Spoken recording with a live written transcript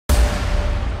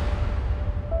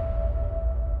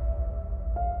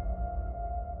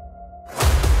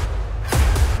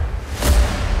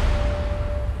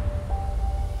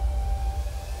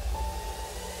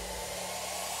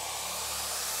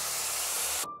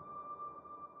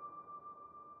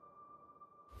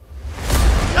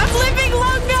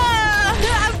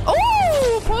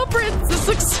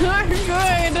so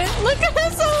good. Look at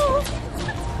us all.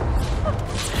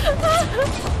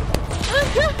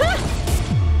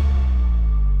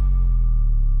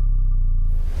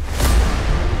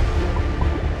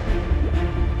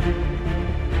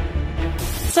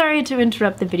 Sorry to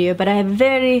interrupt the video, but I have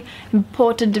very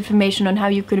important information on how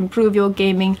you could improve your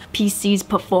gaming PC's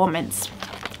performance.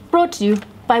 Brought to you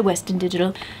by Western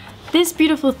Digital. This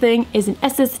beautiful thing is an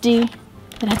SSD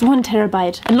that has 1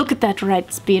 terabyte, and look at that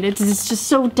write speed, it's just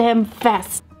so damn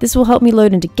fast. This will help me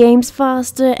load into games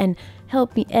faster and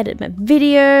help me edit my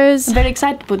videos. I'm very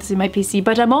excited to put this in my PC,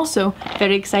 but I'm also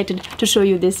very excited to show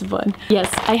you this one.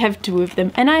 Yes, I have 2 of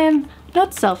them, and I am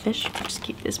not selfish, just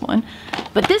keep this one.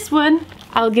 But this one,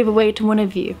 I'll give away to one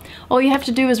of you. All you have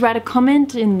to do is write a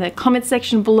comment in the comment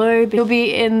section below. You'll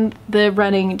be in the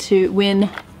running to win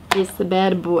this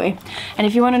bad boy. And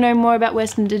if you want to know more about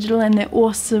Western Digital and their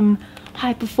awesome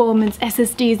high performance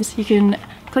SSDs, you can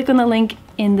click on the link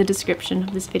in the description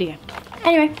of this video.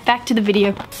 Anyway, back to the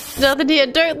video. Nothing here,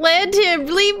 don't land here,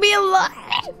 leave me alone!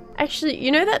 Actually,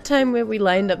 you know that time where we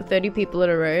lined up 30 people in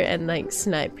a row and like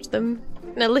sniped them?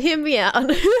 Now hear me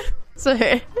out.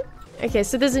 Okay,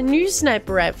 so there's a new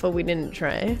sniper rifle we didn't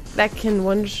try that can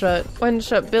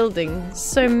one-shot buildings.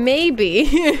 So maybe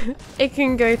it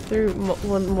can go through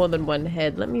more than one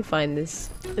head. Let me find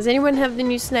this. Does anyone have the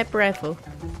new sniper rifle?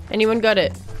 Anyone got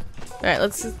it? Alright,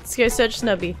 let's go search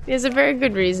Snubby. There's a very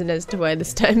good reason as to why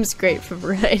this time's great for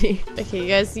variety. Okay,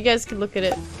 you guys can look at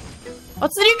it.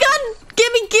 What's the new gun?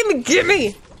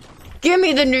 Gimme!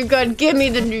 Gimme the new gun! Gimme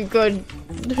the new gun!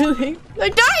 I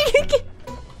died!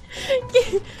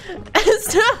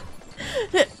 Stop!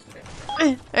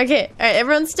 Okay, alright,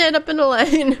 everyone stand up in a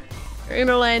line. In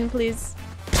a line, please.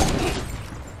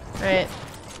 Alright.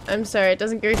 I'm sorry, it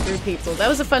doesn't go through people. That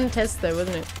was a fun test though,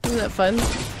 wasn't it? Wasn't that fun?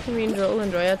 Can we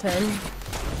enjoy our time?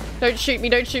 Don't shoot me,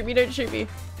 don't shoot me, don't shoot me.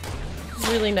 He's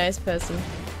a really nice person.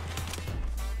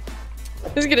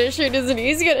 He's gonna shoot, isn't he?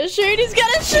 He's gonna shoot, he's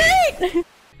gonna shoot!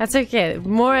 That's okay. The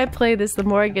more I play this, the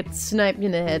more I get sniped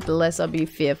in the head, the less I'll be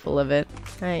fearful of it.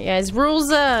 Alright guys,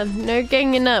 rules are no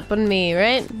ganging up on me,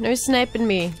 right? No sniping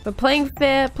me. We're playing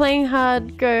fair, playing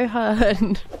hard, go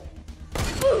hard.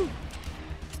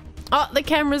 Oh, the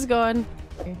camera's gone.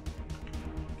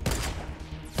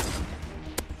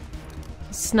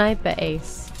 Sniper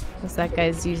Ace. What's that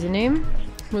guy's username?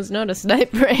 Was not a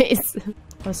Sniper Ace.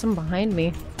 Oh, someone behind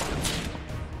me.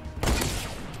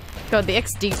 God, the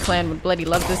XD clan would bloody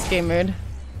love this game mode.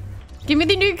 Give me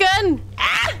the new gun!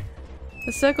 Ah!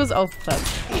 The circle's oh fuck.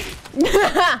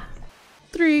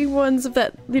 3 ones of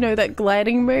that, you know, that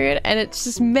gliding mode, and it's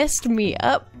just messed me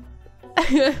up.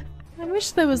 I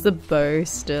wish there was the bow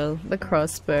still, the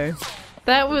crossbow.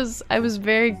 I was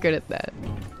very good at that.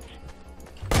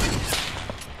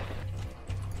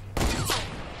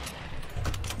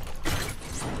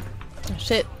 Oh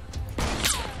shit.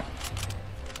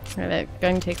 Right, that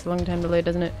gun takes a long time to load,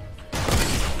 doesn't it?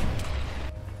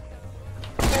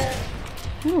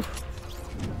 Whew.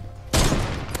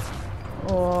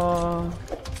 Oh,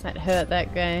 that hurt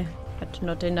that guy, but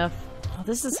not enough. Oh,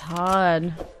 this is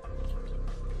hard.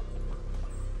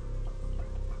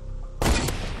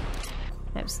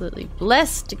 Absolutely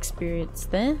blessed experience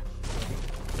there.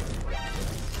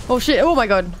 Oh shit, oh my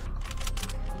god.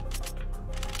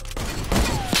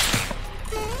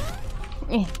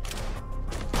 Eh.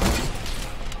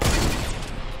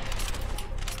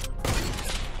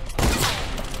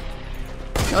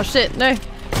 Oh shit, no.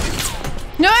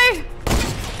 No!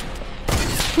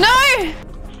 No!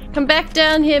 Come back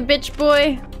down here, bitch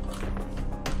boy.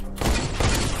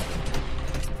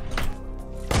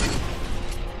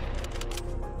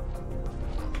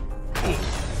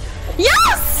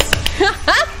 Yes!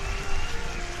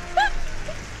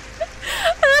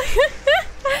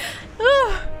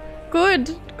 Oh,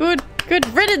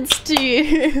 good riddance to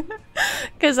you.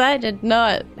 Because I did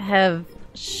not have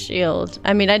shield.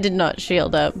 I mean, I did not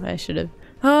shield up. I should have.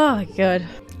 Oh my god.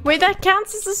 Wait, that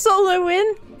counts as a solo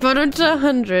win? Got into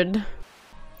 100.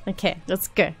 Okay, let's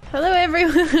go. Hello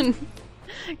everyone.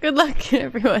 Good luck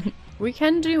everyone. We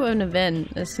can do an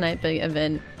event, a sniper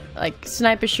event. Like,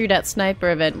 sniper shootout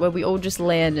sniper event where we all just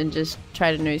land and just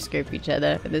try to no-scope each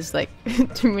other. And there's like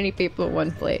too many people in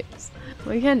one place.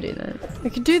 We can do that. We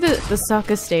could do the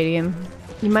soccer stadium.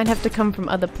 You might have to come from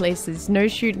other places. No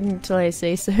shooting until I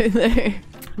say so though.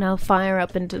 And I'll fire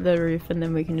up into the roof and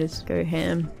then we can just go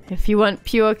ham. If you want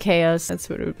pure chaos, that's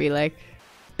what it would be like.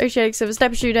 Okay, so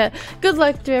sniper shootout. Good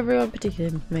luck to everyone,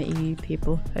 particularly my EU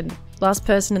people. And last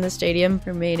person in the stadium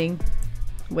remaining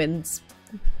wins.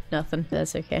 Nothing.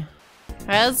 That's okay.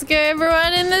 Alright, let's go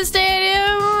everyone in the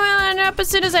stadium. We'll line up as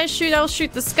soon as I shoot, I'll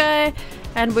shoot the sky.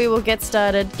 and we will get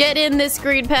started. Get in this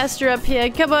green pasture up here.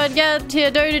 Come on, get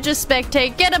here. Don't just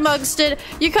spectate. Get amongst it.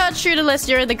 You can't shoot unless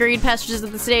you're in the green pastures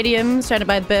of the stadium. It's trying to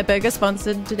buy the burger,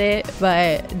 sponsored today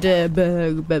by the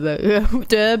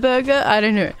burger. I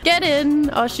don't know. Get in.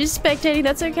 Oh, she's spectating.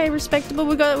 That's okay. Respectable.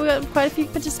 We got quite a few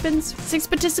participants. 6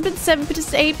 participants, 7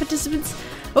 participants, 8 participants.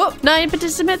 Oh, 9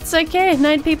 participants. Okay,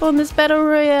 9 people in this battle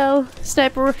royale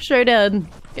sniper showdown.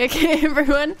 Okay,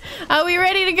 everyone. Are we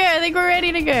ready to go? I think we're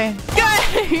ready to go. Go!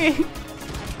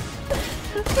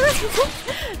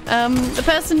 The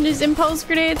person who's impulse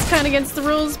grenades kind of against the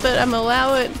rules, but I'm gonna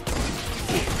allow it.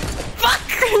 Fuck!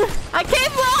 I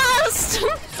came last!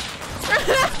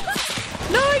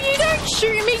 No, you don't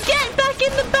shoot me! Get back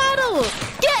in the battle!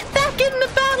 Get back in the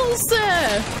battle,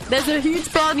 sir! There's a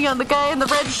huge bounty on the guy in the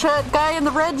red shirt. Guy in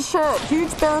the red shirt.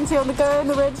 Huge bounty on the guy in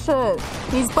the red shirt.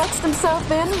 He's boxed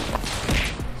himself in.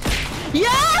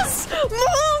 Yes!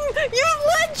 Mom! You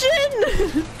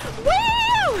legend!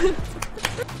 Woo!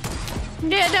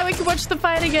 Yeah, now we can watch the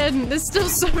fight again. There's still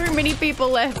so many people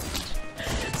left.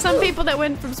 Some people that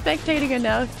went from spectating are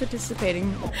now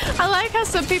participating. I like how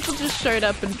some people just showed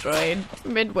up and joined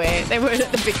midway. They weren't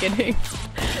at the beginning.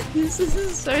 This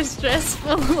is so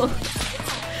stressful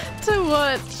to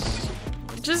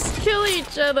watch. Just kill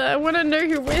each other. I want to know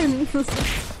who wins.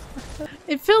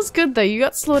 It feels good though. You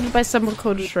got slaughtered by someone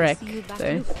called Shrek.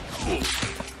 So.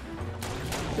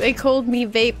 They called me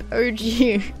Vape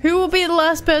OG. Who will be the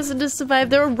last person to survive?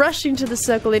 They're rushing to the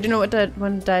circle. They do not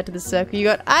want to die to the circle. You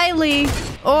got Eiley.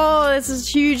 Oh, this is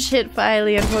a huge hit for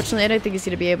Eiley. Unfortunately, I don't think he's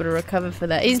going to be able to recover for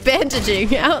that. He's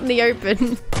bandaging out in the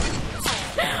open.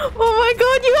 Oh my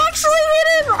god, you actually hit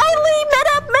him! Eiley,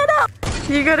 med up!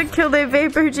 You gotta kill their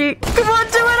Vape OG. Come on,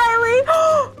 do it, Eiley!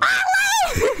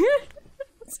 Eiley!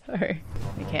 Sorry.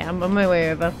 Okay, I'm on my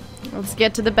way over. Let's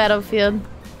get to the battlefield.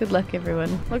 Good luck,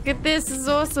 everyone. Look at this. This is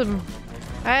awesome.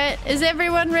 Alright, is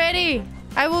everyone ready?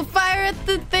 I will fire at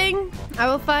the thing. I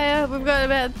will fire. We've got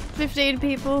about 15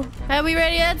 people. Are we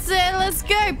ready? That's it. Let's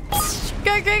go.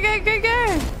 Go, go, go, go,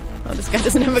 go. Oh, this guy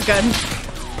doesn't have a gun.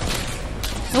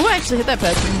 Oh, I actually hit that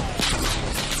person.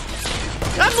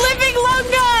 I'm living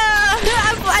longer!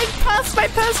 I passed my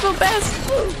personal best.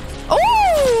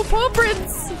 Oh, poor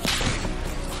Prince.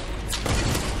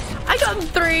 I got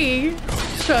 3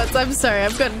 shots. I'm sorry.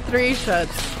 I've gotten 3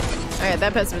 shots. Alright,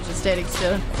 that person was just standing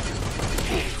still.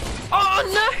 Oh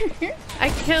no! I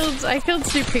killed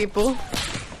 2 people.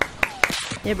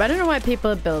 Yeah, but I don't know why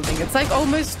people are building. It's like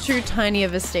almost too tiny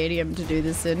of a stadium to do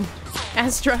this in.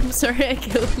 Ahlström, sorry I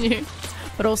killed you.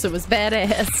 But also it was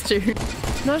badass too.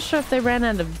 Not sure if they ran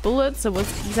out of bullets or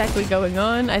what's exactly going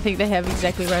on. I think they have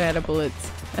exactly run out of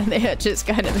bullets. And they are just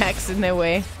kind of maxing their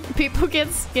way. People get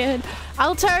scared.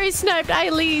 Altari sniped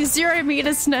Eiley, 0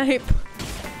 meter snipe.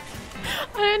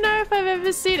 I don't know if I've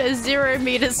ever seen a 0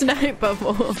 meter snipe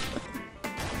before.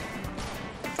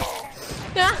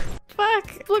 Ah,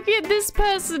 fuck. Look at this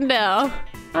person now.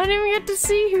 I don't even get to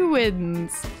see who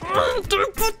wins.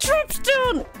 Don't put traps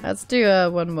down! Let's do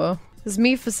one more. Because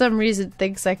me, for some reason,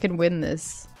 thinks I can win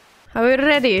this. Are we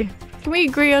ready? Can we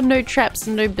agree on no traps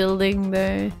and no building,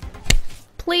 though?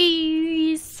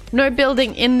 Please! No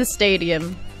building in the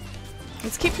stadium.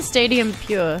 Let's keep the stadium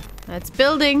pure. That's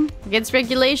building against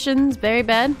regulations. Very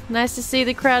bad. Nice to see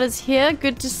the crowd is here.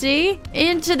 Good to see.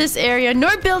 Into this area.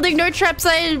 No building, no traps.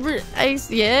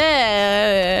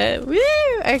 Yeah. Woo!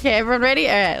 Okay, everyone ready?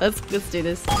 Alright, let's do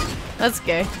this. Let's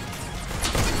go.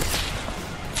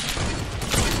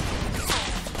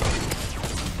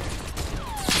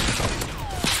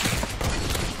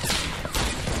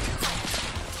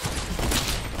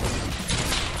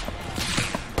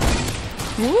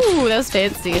 Ooh, that was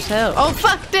fancy as hell. Oh,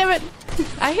 fuck, damn it!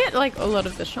 I hit, like, a lot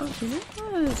of the shots, is it?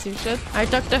 Oh, that's too shit.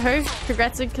 Alright, Dr. Ho,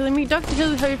 congrats on killing me. Dr.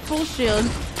 Ho, full shield.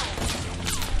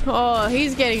 Oh,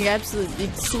 he's getting absolutely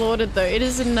slaughtered, though. It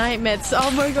is a nightmare.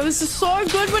 Oh my god, this is so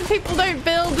good when people don't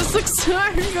build. This looks so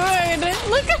good.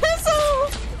 Look at this all!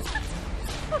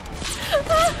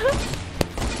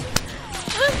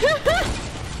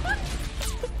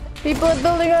 People are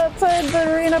building outside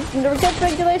the arena. Get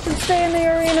regulations, stay in the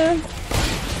arena.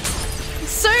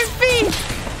 Sophie!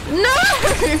 No!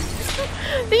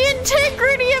 The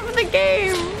integrity of the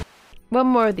game! One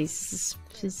more of these.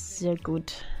 This is so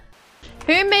good.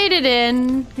 Who made it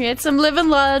in? We had some living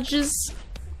lodges.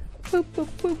 Boop, boop,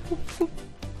 boop, boop, boop.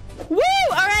 Woo!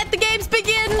 Alright, the games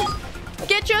begin!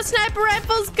 Get your sniper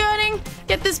rifles gunning!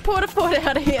 Get this porta fort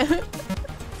out of here.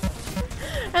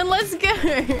 And let's go!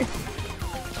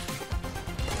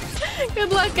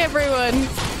 Good luck, everyone.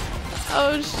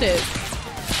 Oh, shit.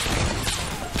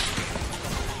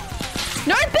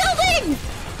 No building!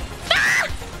 Ah!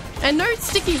 And no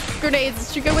sticky grenades,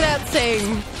 it should go without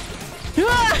saying. No!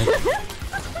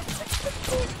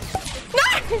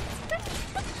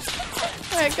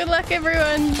 Alright, good luck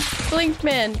everyone. Blink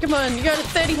man, come on, you got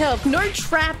 30 health. No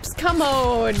traps, come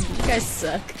on. You guys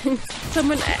suck.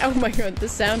 Someone, oh my god, the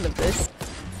sound of this.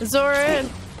 Zora,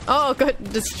 oh, got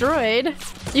destroyed.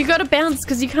 You gotta bounce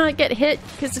because you can't get hit,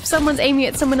 because if someone's aiming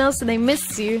at someone else and they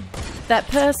miss you, that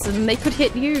person, they could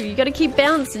hit you. You gotta keep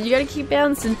bouncing, you gotta keep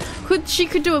bouncing. She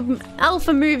could do an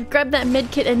alpha move, grab that med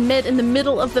kit and med in the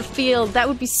middle of the field. That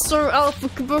would be so alpha.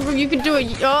 You could do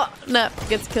it. Oh, no,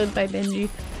 gets killed by Benji.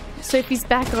 Sophie's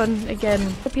back on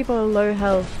again. People are low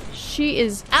health. She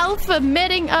is alpha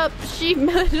medding up. She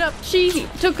medded up. She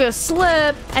took a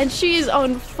slurp and she is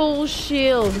on full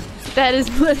shield. That is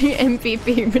bloody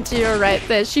MVP material right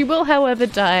there. She will, however,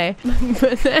 die.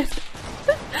 But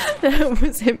that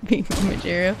was MVP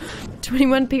material.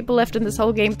 21 people left in this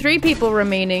whole game. 3 people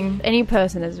remaining. Any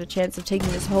person has a chance of taking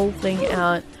this whole thing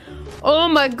out. Oh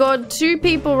my god, 2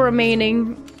 people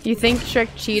remaining. You think Shrek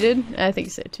cheated? I think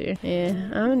so too. Yeah,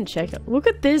 I'm gonna check it. Look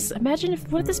at this. Imagine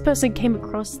what if this person came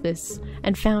across this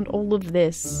and found all of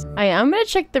this. I'm gonna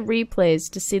check the replays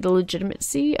to see the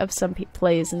legitimacy of some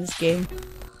players in this game.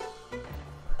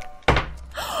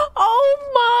 Oh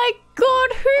my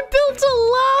god, who built a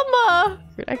llama?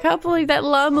 I can't believe that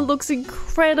llama looks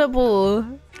incredible.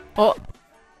 Oh.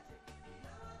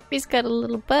 He's got a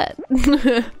little butt.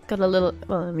 Got a little,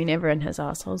 well, I mean, everyone has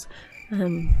assholes.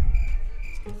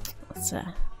 Let's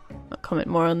not comment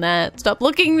more on that. Stop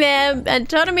looking there!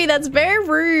 Autonomy, that's very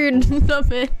rude!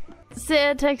 Stop it.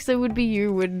 Sarah Texter would be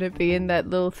you, wouldn't it be, in that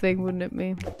little thing, wouldn't it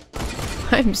be?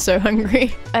 I'm so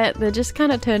hungry. They're just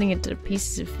kind of turning into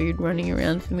pieces of food running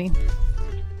around for me.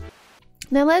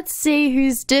 Now let's see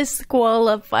who's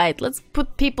disqualified. Let's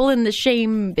put people in the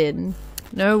shame bin.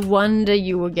 No wonder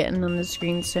you were getting on the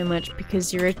screen so much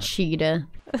because you're a cheater.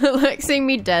 Like seeing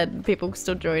me dead, people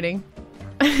still joining.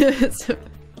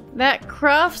 That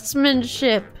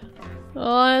craftsmanship.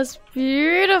 Oh, that's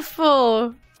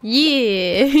beautiful.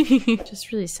 Yeah.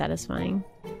 Just really satisfying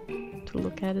to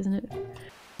look at, isn't it?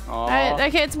 Alright,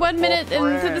 okay, it's 1 minute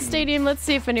into the stadium. Let's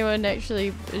see if anyone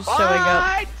actually is showing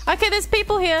up. Okay, there's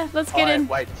people here. Let's get in.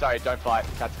 Wait, sorry, don't fight.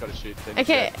 Cat's gotta shoot.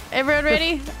 Okay, everyone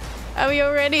ready? Are we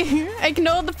all ready?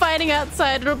 Ignore the fighting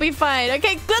outside, it'll be fine.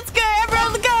 Okay, let's go,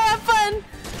 everyone, go, have fun!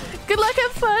 Good luck,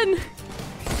 have fun!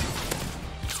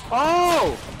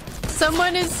 Oh!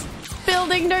 Someone is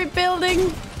building, no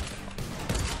building!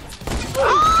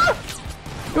 Ah!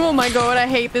 Oh my god, I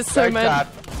hate this so much. Cat.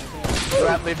 You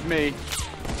outlived me.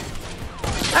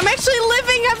 I'm actually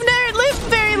living, I've never lived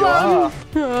very long!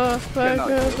 Oh, fuck,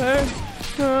 oh, fuck.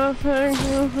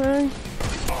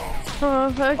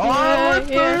 Oh, fuck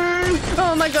yeah.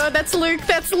 Oh my god, that's Luke,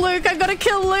 that's Luke, I gotta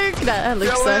kill Luke! Nah,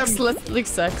 Luke sucks, Luke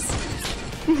sucks.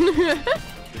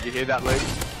 Did you hear that, Luke?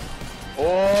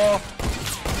 Oh!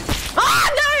 Oh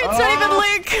no, it's not even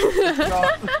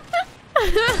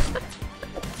Luke!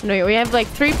 No, we have like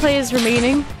 3 players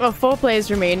remaining. Well, 4 players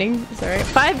remaining, sorry.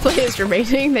 5 players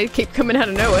remaining, they keep coming out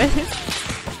of nowhere.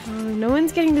 No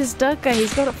one's getting this duck guy.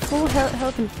 He's got a full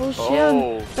health and full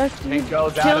shield.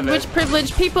 Killed, which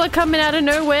privilege? People are coming out of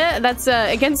nowhere. That's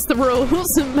against the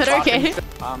rules, but okay.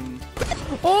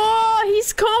 Oh,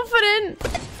 he's confident.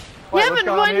 Wait, you haven't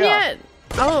won yet.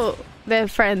 Oh, they're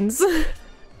friends.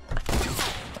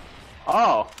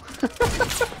 Oh.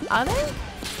 Are they?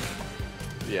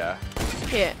 Yeah.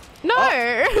 Yeah. No.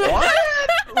 Oh, what?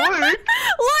 Luke?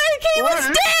 Luke, he was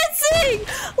dancing!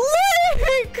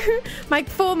 Luke! My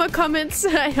former comments.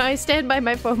 I stand by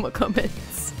my former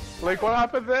comments. Luke, what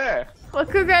happened there? Well,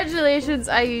 congratulations.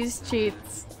 I used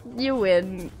cheats. You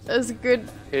win. That was good.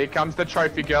 Here comes the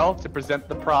trophy girl to present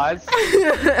the prize.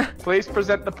 Please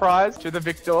present the prize to the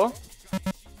victor.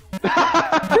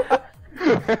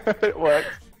 It worked.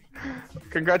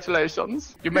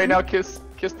 Congratulations. You may now kiss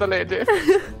the lady.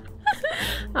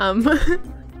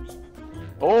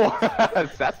 Oh,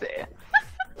 sassy.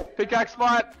 Pickaxe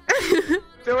fight.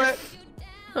 Do it.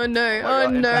 Oh no, Oh, oh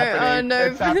no, oh no.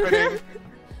 It's happening.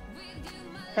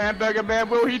 Hamburger man,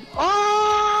 will he?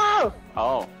 Oh!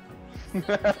 Oh.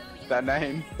 That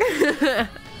name.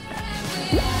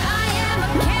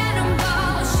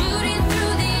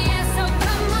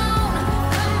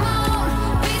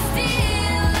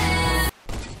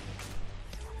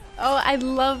 Oh, I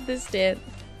love this dance.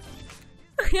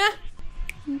 Yeah.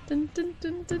 Dun, dun,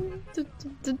 dun, dun, dun, dun,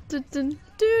 dun, dun, dun, dun,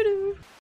 dun, dun.